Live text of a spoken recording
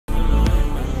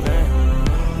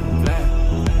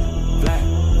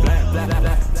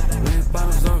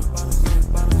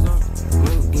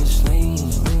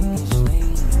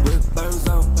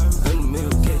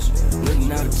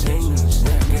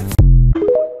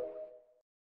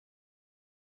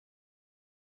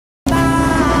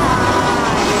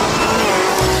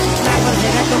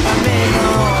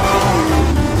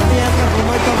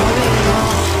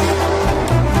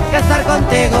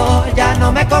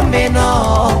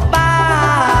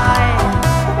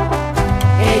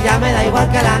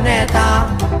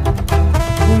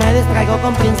caigo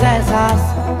con princesas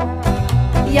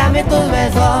y a mí tus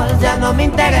besos ya no me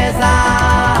interesan.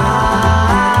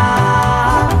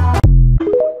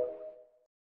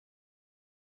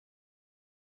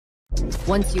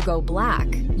 Once you go black,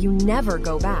 you never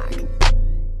go back.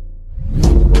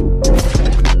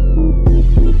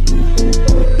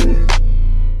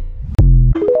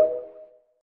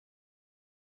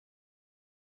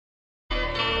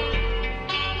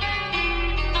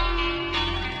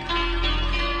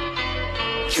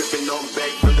 Tripping on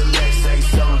back from the legs, say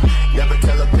something. Never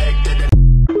tell a back that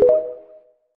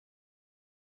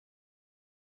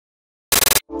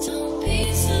Don't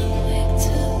be so quick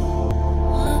to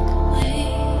walk away.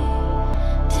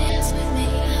 Dance with me,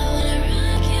 I wanna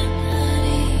rock your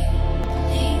body.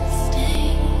 Please stay.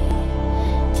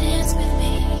 Dance with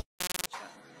me.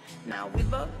 Now we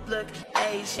both look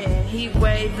Asian. He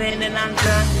waving and I'm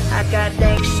drunk. I got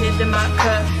dank shit in my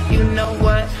cup. You know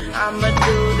what I'ma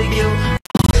do to you?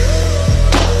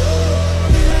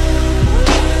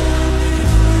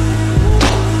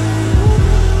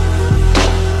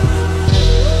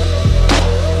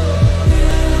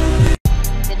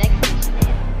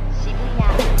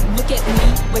 Look at me,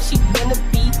 where she wanna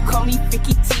be. Call me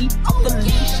Vicky T. Off the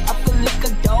leash, off the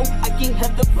liquor dough. I get her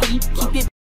the free. Keep it.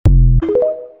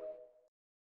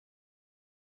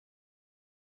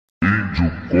 Índio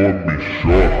come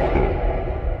chota,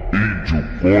 índio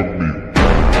come.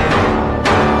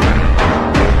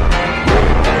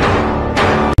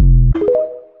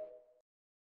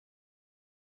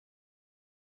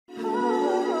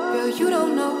 Girl, you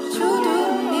don't know what you do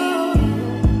to me.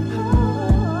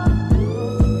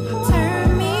 Turn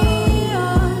me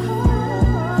on.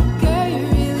 Girl, you're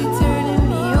really turning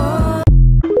me on.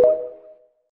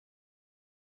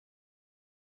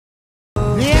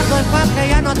 Viejo el fan que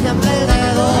ya no tiembla el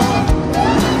dedo.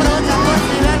 Brocha por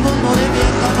si ve algún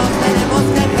movimiento, nos tenemos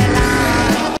que pelar.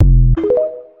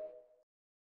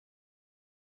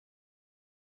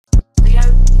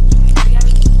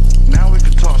 now we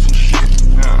can talk some shit.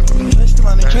 Chase the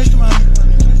money, chase the money.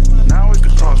 Now we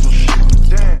can talk some shit.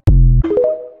 Damn.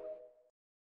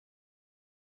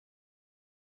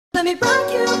 Let me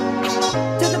rock you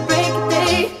to the break of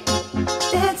day.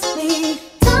 Dance with me.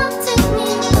 Talk to me,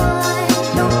 boy.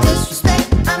 No disrespect,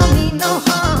 I don't mean no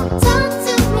harm. Talk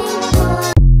to me,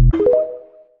 boy.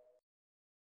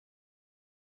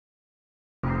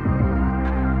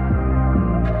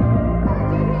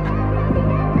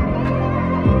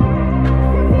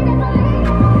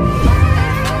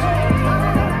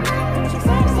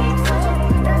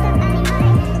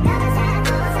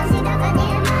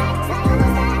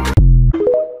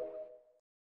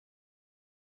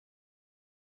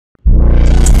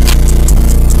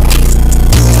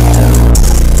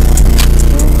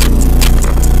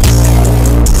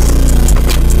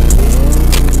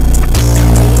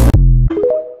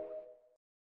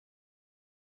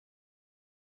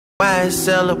 Why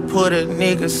seller put a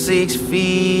nigga 6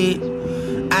 feet?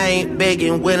 I ain't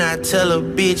begging when I tell a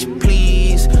bitch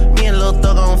please. Me and Lil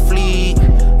Thug on fleek.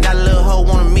 Got a little hoe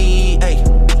wanna meet. Ay,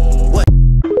 what?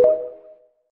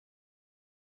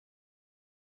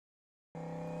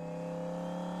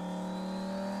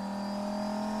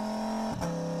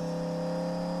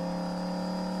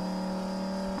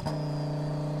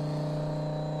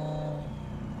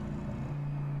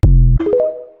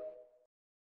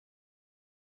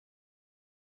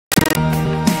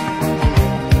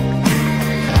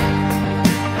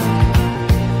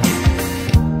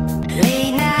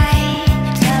 Late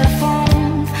night,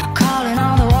 telephone, calling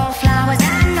all the wallflowers I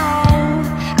know.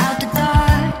 Out the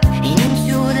dark,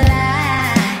 into the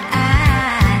light.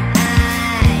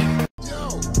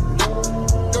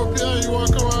 Yo, Pierre, you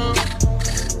wanna come around?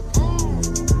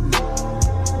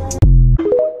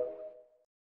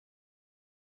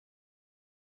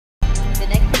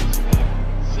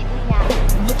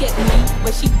 Look at me,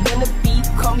 where she wanna be.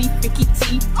 Call me Vicky T.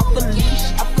 Off the leash,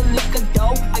 off the liquor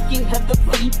dough. I get her the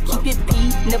free. Keep it P.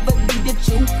 Never needed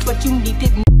you, but you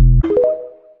needed me.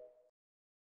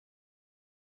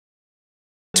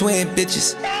 Twin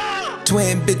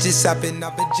bitches hopping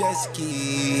off a jet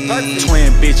ski.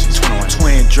 Twin bitches,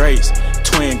 twin Drakes,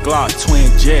 twin Glocks, twin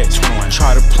jets.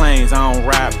 Charter planes, I don't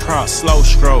ride props, slow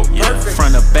stroke. Yeah,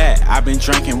 front to back, I been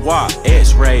drinking WAP,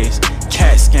 X-rays,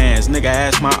 CAT scans, nigga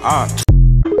ask my op.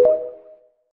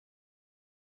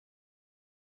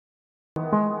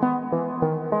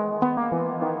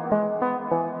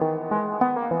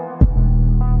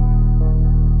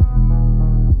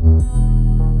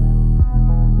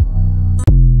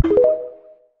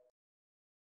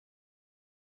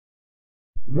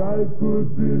 Life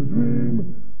could be a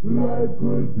dream. Life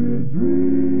could be a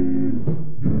dream.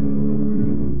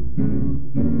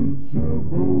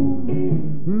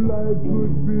 Life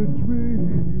could be a dream.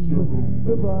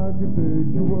 If I could take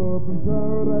you up in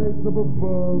paradise up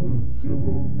above.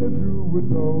 If you would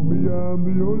tell me I'm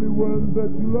the only one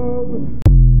that you love.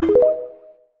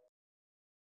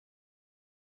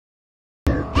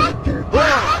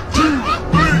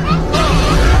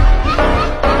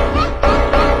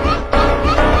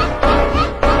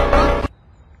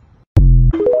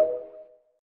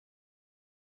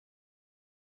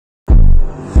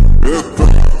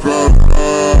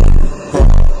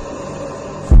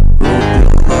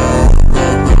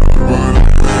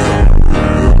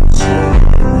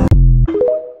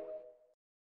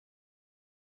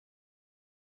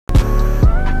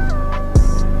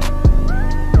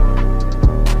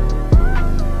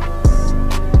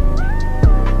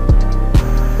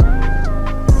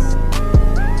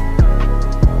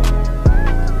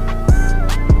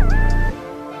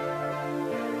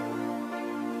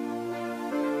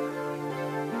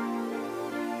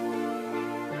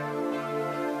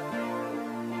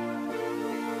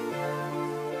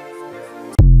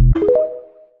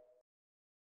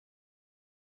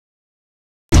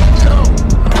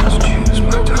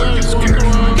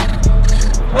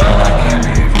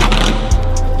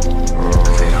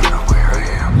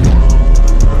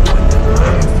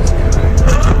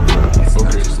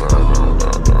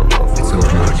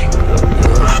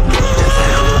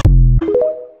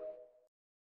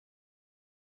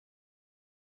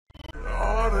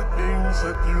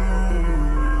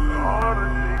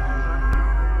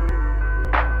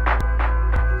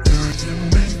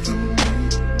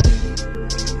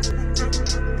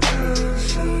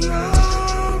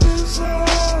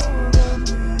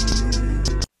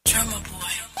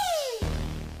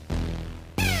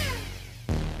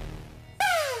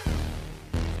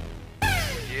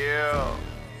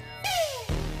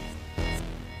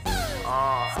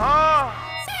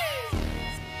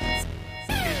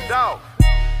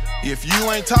 If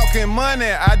you ain't talking money,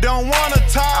 I don't wanna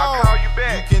talk. I'll call you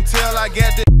back. You can tell I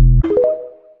got the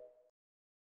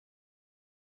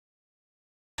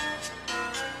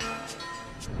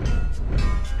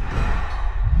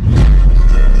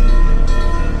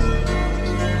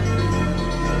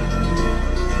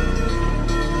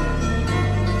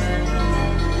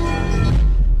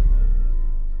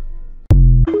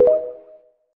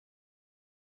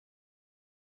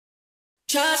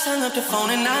Just hung up the phone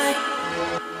and I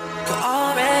could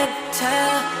already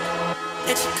tell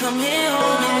that you come here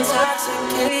home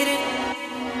intoxicated.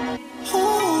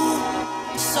 Ooh,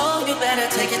 so you better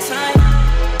take your time.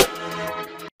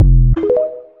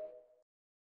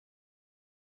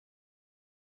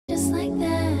 Just like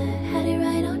that, had it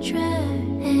right on track,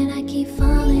 and I keep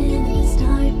falling in this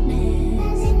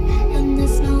darkness, and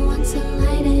there's no one to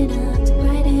light it up, to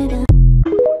brighten it up.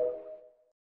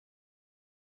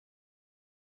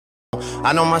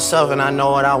 I know myself and I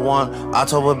know what I want.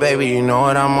 October, baby, you know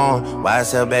what I'm on.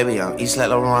 YSL, baby, I'm East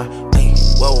Let Laurent. Hey,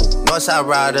 whoa, Northside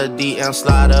rider, DM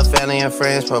slider, family and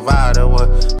friends provider. What?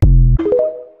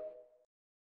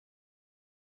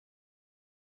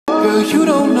 Girl, you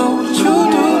don't know what you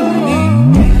do to me.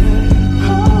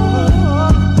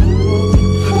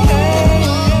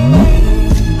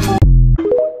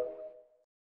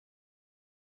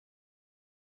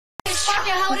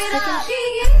 Hold it up.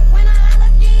 When I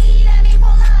look G, let me pull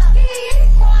up.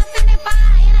 Cross 75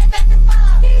 and I bet the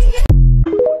fuck.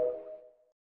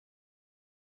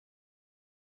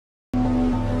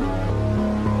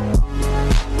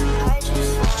 I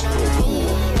just wanna be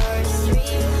your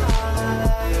sweetheart.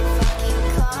 Fucking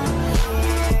come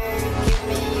here, give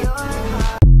me your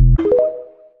heart.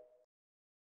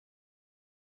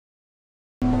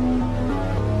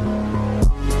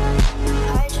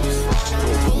 I just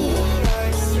wanna be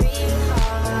your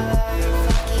sweetheart.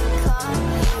 Fucking come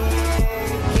here,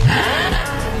 give me your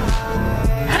heart.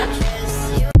 Just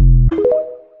you.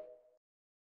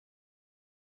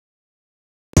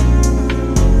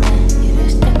 You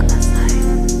just took last night.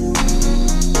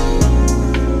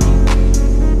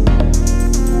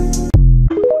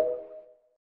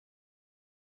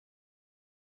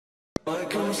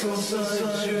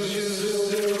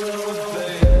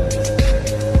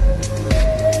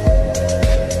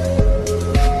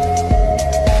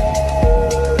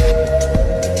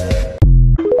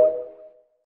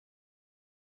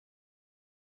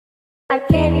 I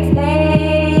can't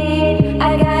explain. I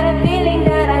got a feeling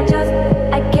that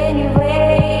I can't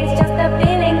erase. Just a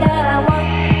feeling that I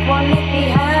won't leave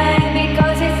behind,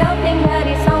 because it's something that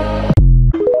is on.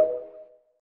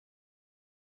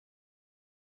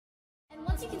 And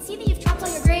once you can see that you've dropped all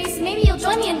your grades, maybe you'll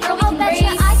join me and girl we can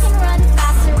race.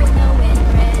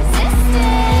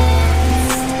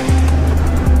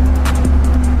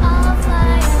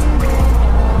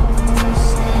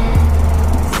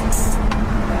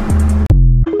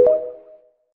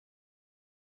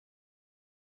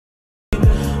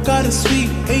 Got a sweet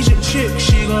Asian chick,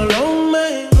 she gon' loan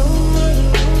me.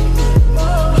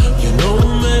 You know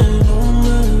me.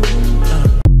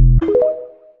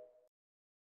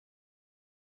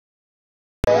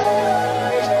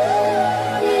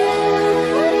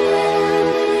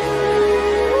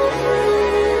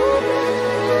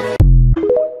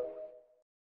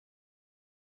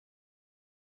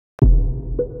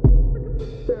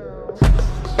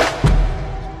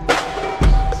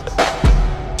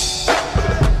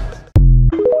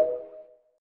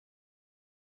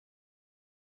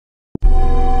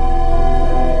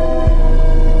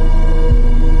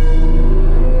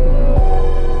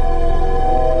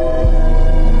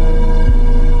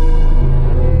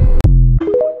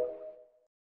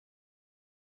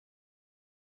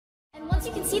 Once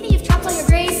you can see that you've dropped all your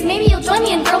grades, maybe you'll join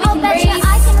me in Girl We Can Race.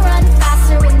 I can run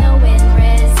faster with no wind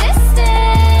resistance.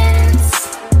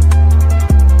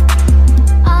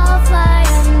 I'll fly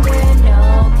under no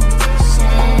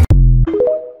condition.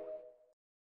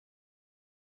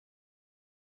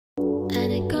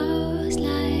 And it goes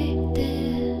like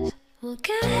this. We'll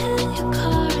get in your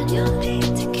car and you'll need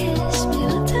to kiss me.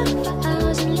 We'll talk for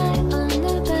hours and lie on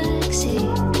the backseat.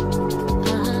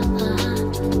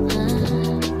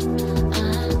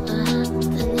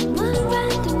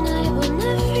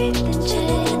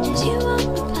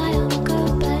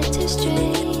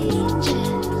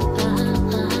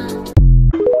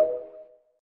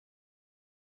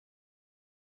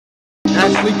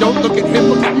 Ashley, don't look at him,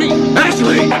 look at me.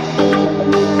 Ashley!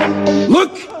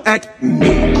 Look at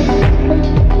me.